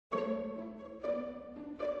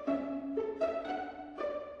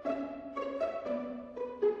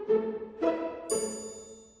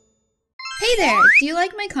Hey there! Do you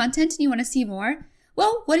like my content and you want to see more?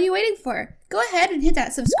 Well, what are you waiting for? Go ahead and hit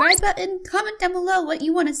that subscribe button, comment down below what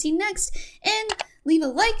you want to see next, and leave a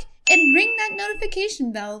like and ring that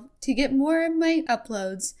notification bell to get more of my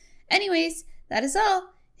uploads. Anyways, that is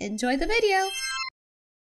all. Enjoy the video!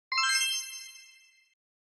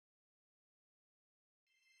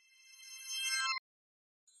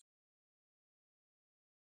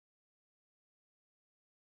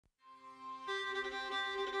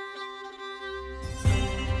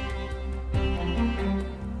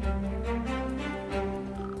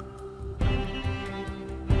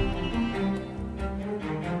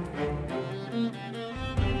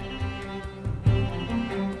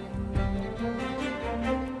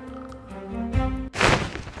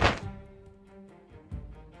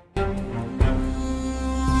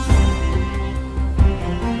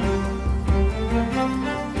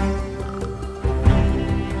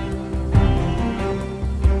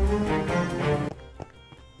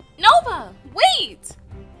 Nova, wait!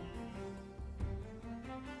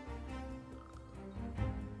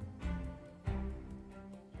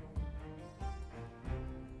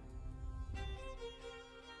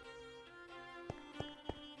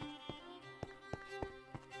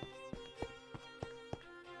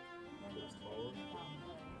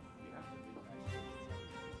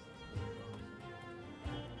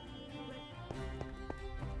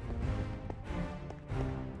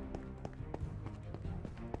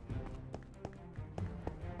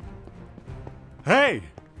 Hey!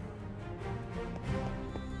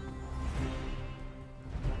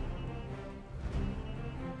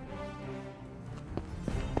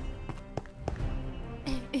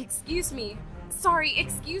 Excuse me. Sorry,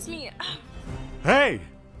 excuse me. Hey!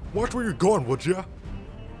 Watch where you're going, would ya?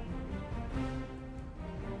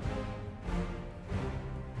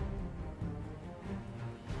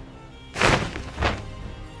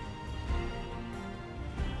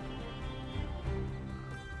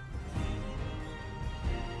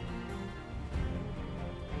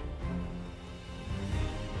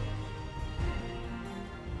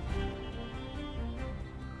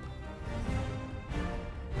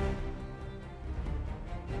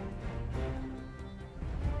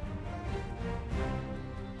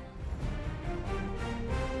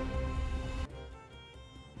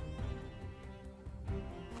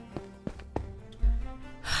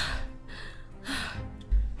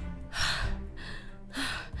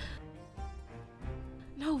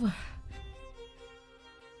 Nova.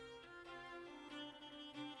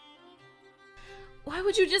 Why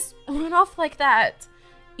would you just run off like that?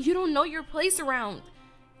 You don't know your place around.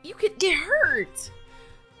 You could get hurt.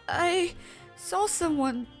 I saw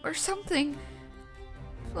someone or something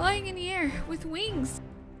flying in the air with wings.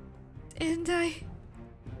 And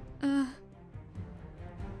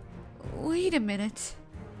wait a minute.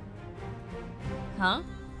 Huh?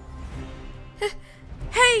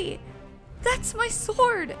 Hey! That's my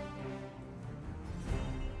sword!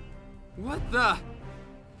 What the?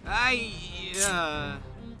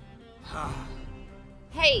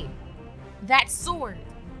 Hey, that sword.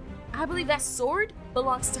 I believe that sword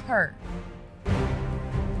belongs to her.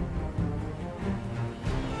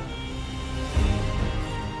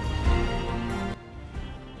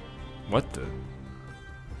 What the?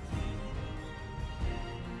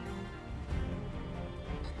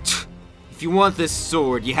 If you want this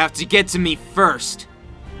sword, you have to get to me first.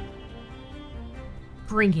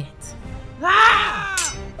 Bring it. Ah!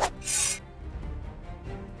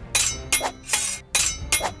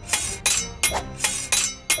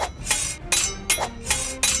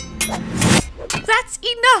 That's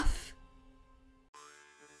enough!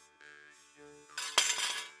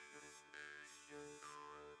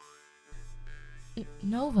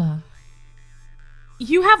 Nova.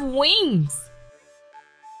 You have wings.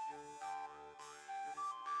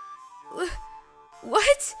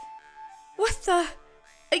 What? What the?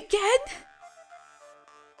 Again?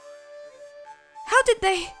 How did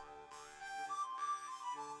they?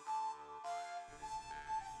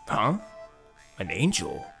 Huh? An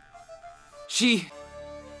angel? She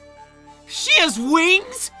has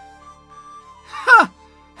wings? Ha!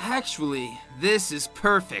 Actually, this is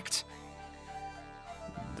perfect.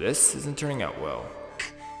 This isn't turning out well.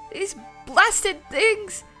 These blasted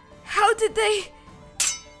things! How did they?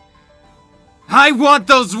 I want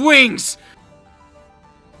those wings!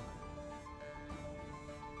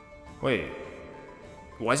 Wait,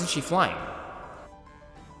 why isn't she flying?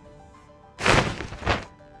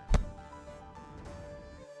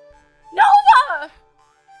 Nova!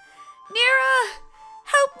 Nira!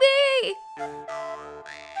 Help me!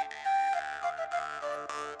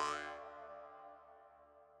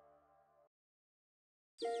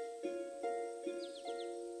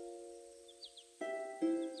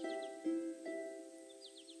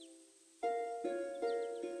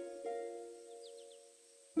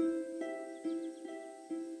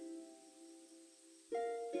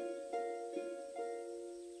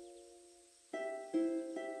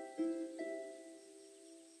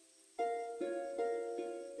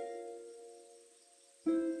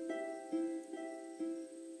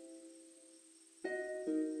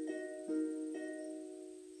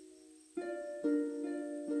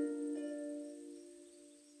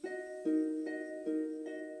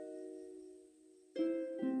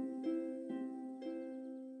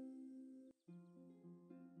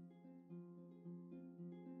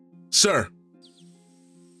 Sir.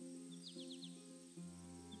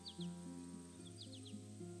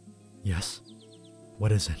 Yes?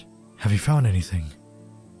 What is it? Have you found anything?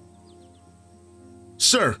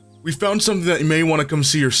 Sir, we found something that you may want to come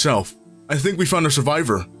see yourself. I think we found a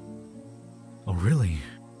survivor. Oh, really?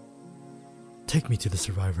 Take me to the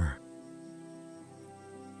survivor.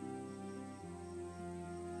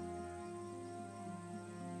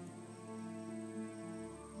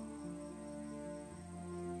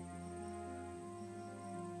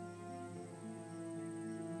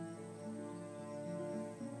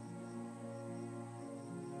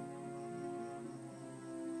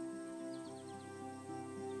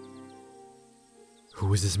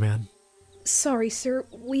 Who is this man? Sorry, sir,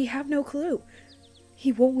 we have no clue.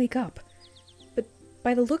 He won't wake up. But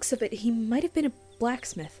by the looks of it, he might have been a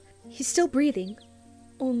blacksmith. He's still breathing,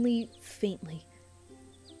 only faintly.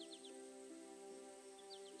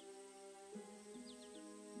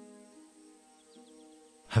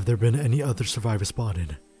 Have there been any other survivors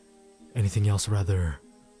spotted? Anything else rather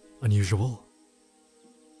unusual?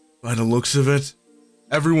 By the looks of it,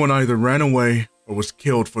 everyone either ran away or was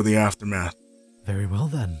killed for the aftermath. Very well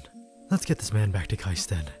then. Let's get this man back to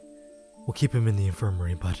Kaisted. We'll keep him in the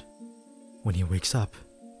infirmary, but when he wakes up,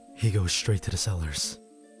 he goes straight to the cellars.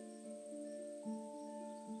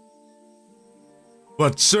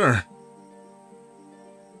 But sir,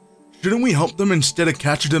 shouldn't we help them instead of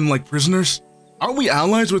capture them like prisoners? Aren't we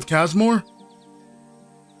allies with Casmore?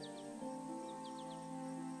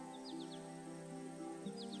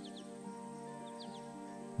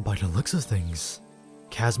 By the looks of things,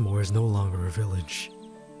 Casmore is no longer a village.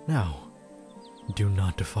 Now, do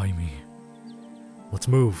not defy me. Let's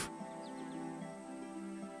move.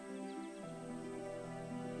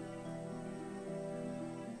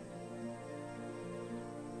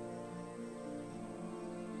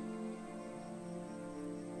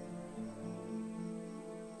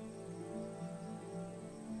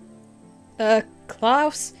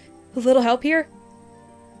 Klaus? A little help here?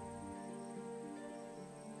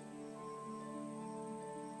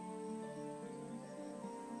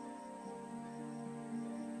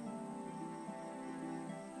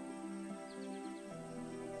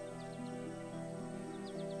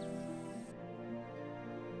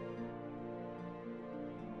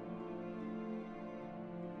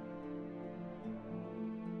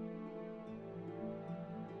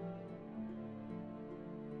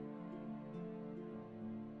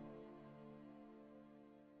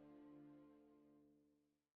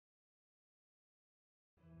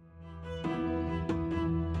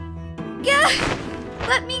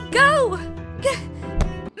 Let me go!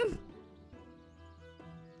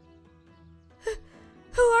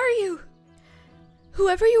 Who are you?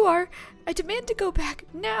 Whoever you are, I demand to go back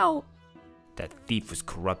now. That thief was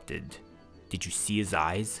corrupted. Did you see his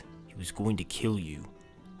eyes? He was going to kill you.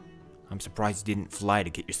 I'm surprised you didn't fly to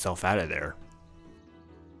get yourself out of there.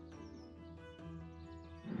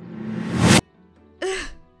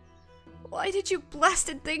 Why did you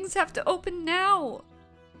blasted things have to open now?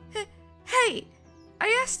 Hey,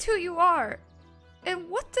 I asked who you are. And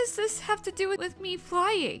what does this have to do with me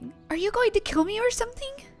flying? Are you going to kill me or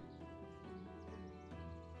something?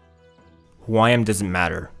 Who I am doesn't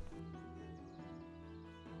matter.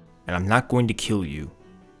 And I'm not going to kill you.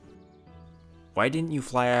 Why didn't you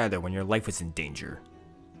fly out of there when your life was in danger?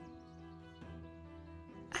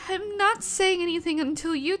 I'm not saying anything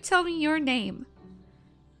until you tell me your name.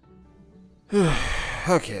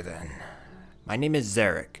 Okay then. My name is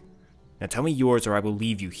Zerik. Now tell me yours or I will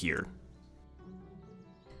leave you here.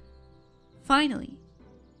 Finally.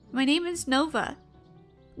 My name is Nova.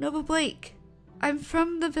 Nova Blake. I'm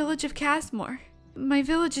from the village of Casmore. My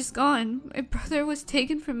village is gone. My brother was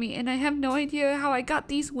taken from me and I have no idea how I got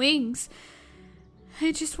these wings.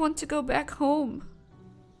 I just want to go back home.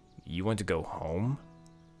 You want to go home?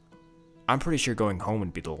 I'm pretty sure going home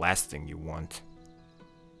would be the last thing you want.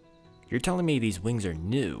 You're telling me these wings are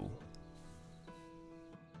new?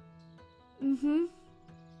 Mm-hmm.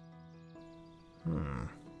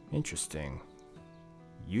 Interesting.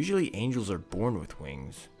 Usually angels are born with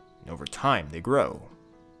wings, and over time they grow.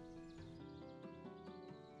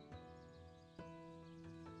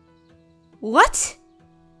 What?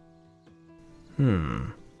 Hmm.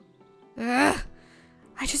 Ugh.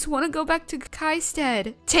 I just want to go back to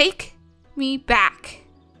Kaisted. Take me back.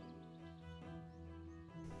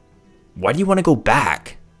 Why do you want to go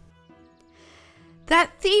back?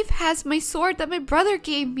 That thief has my sword that my brother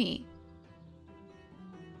gave me.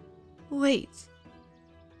 Wait.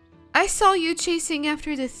 I saw you chasing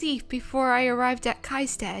after the thief before I arrived at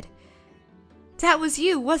Kaisted. That was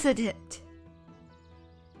you, wasn't it?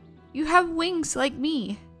 You have wings like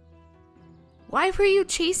me. Why were you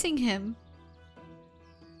chasing him?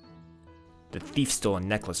 The thief stole a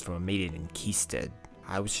necklace from a maiden in Keysted.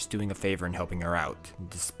 I was just doing a favor and helping her out.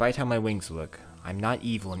 Despite how my wings look, I'm not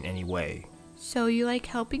evil in any way. So you like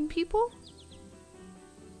helping people?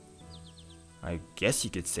 I guess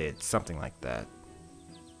you could say it's something like that.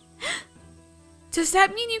 Does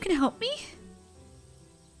that mean you can help me?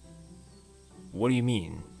 What do you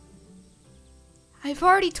mean? I've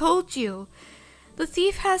already told you. The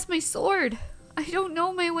thief has my sword. I don't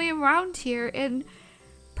know my way around here, and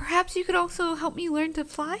perhaps you could also help me learn to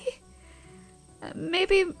fly?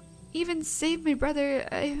 Maybe even save my brother.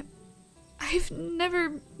 I've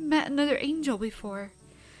never met another angel before.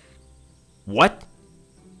 What?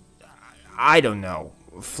 I don't know.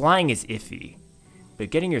 Flying is iffy. But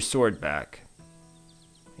getting your sword back,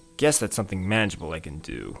 I guess that's something manageable I can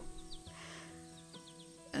do.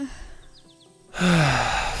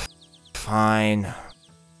 Fine.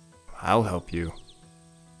 I'll help you.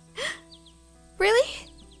 Really?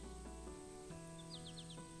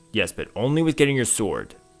 Yes, but only with getting your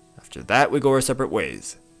sword. After that, we go our separate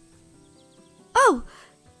ways. Oh!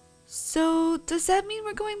 So, does that mean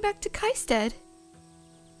we're going back to Keysted?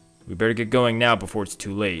 We better get going now before it's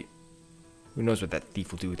too late. Who knows what that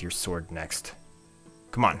thief will do with your sword next.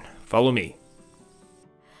 Come on, follow me.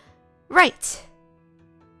 Right.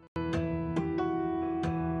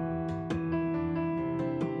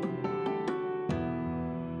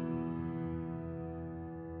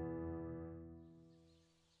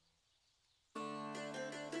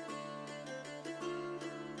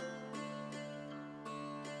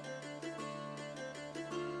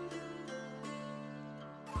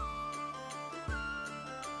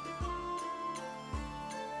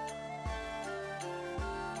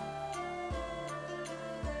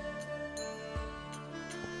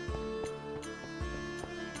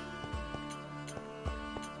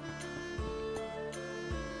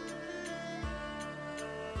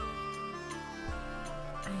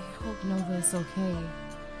 I hope Nova is okay.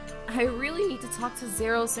 I really need to talk to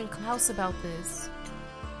Zeros and Klaus about this.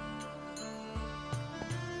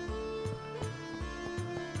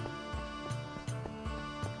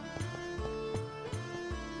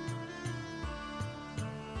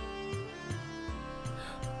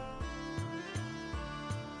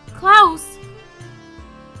 Klaus!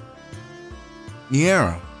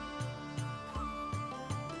 Niera.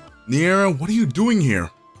 Niera, what are you doing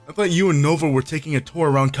here? I thought you and Nova were taking a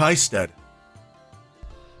tour around Keysted.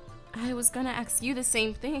 I was gonna ask you the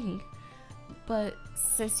same thing, but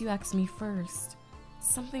since you asked me first,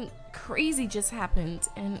 something crazy just happened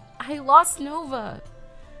and I lost Nova.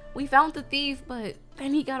 We found the thief, but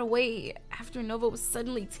then he got away after Nova was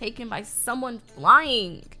suddenly taken by someone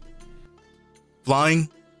flying. Flying?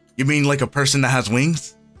 You mean like a person that has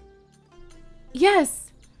wings?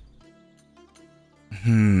 Yes.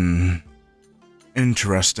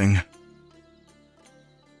 Interesting.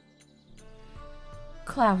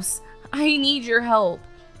 Klaus, I need your help.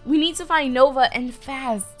 We need to find Nova and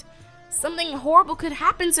fast. Something horrible could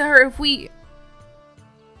happen to her if we...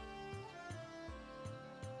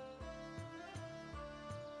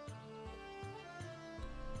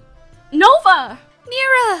 Nova!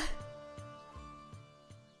 Niera!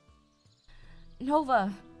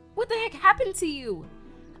 Nova, what the heck happened to you?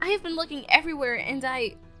 I have been looking everywhere and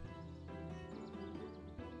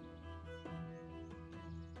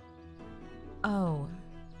Oh,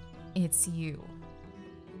 it's you.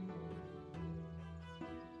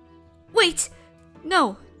 Wait!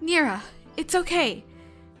 No, Niera, it's okay.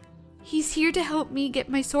 He's here to help me get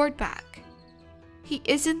my sword back. He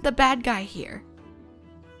isn't the bad guy here.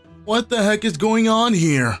 What the heck is going on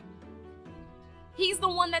here? He's the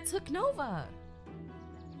one that took Nova.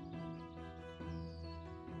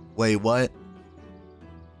 Wait, what?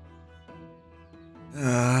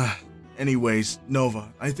 Anyways,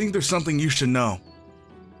 Nova, I think there's something you should know.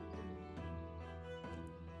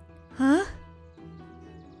 Huh?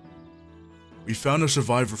 We found a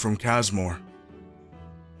survivor from Casmore.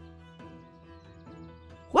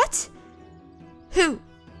 What? Who?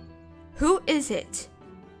 Who is it?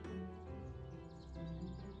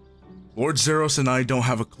 Lord Zeros and I don't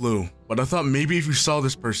have a clue, but I thought maybe if you saw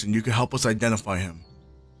this person, you could help us identify him.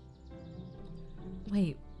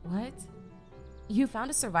 Wait, what? You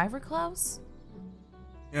found a survivor, Klaus?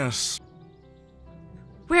 Yes,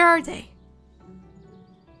 Where are they?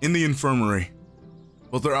 in the infirmary,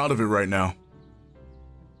 but they're out of it right now.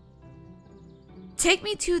 Take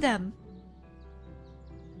me to them.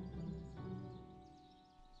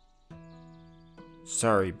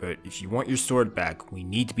 Sorry, but if you want your sword back, we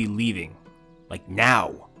need to be leaving. Like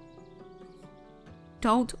now.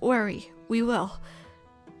 Don't worry, we will.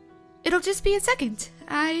 It'll just be a second.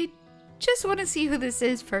 I just want to see who this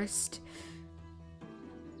is first.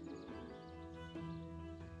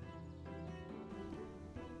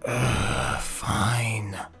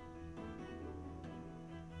 Fine.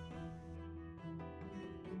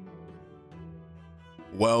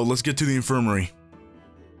 Well, let's get to the infirmary.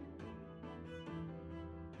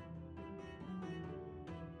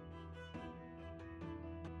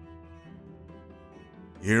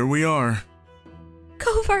 Here we are.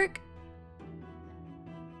 Kovark!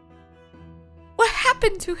 What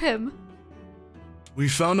happened to him? We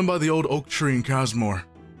found him by the old oak tree in Cosmore.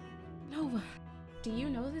 Nova, do you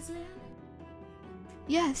know this man?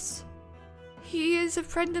 Yes. He is a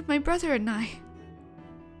friend of my brother and I.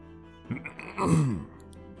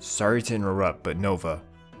 Sorry to interrupt, but Nova,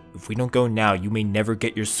 if we don't go now, you may never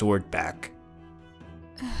get your sword back.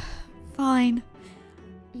 Fine.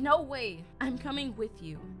 No way. I'm coming with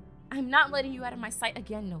you. I'm not letting you out of my sight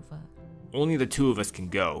again, Nova. Only the two of us can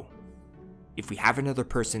go. If we have another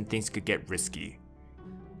person, things could get risky.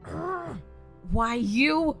 Why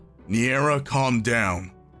you? Niera, calm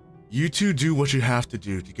down. You two do what you have to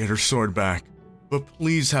do to get her sword back. But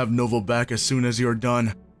please have Nova back as soon as you're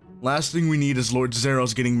done. Last thing we need is Lord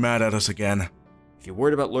Zeros getting mad at us again. If you're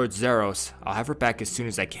worried about Lord Zeros, I'll have her back as soon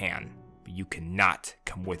as I can. But you cannot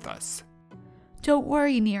come with us. Don't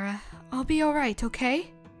worry, Nira. I'll be alright,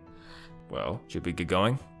 okay? Well, should we get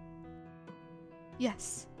going?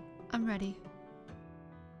 Yes, I'm ready.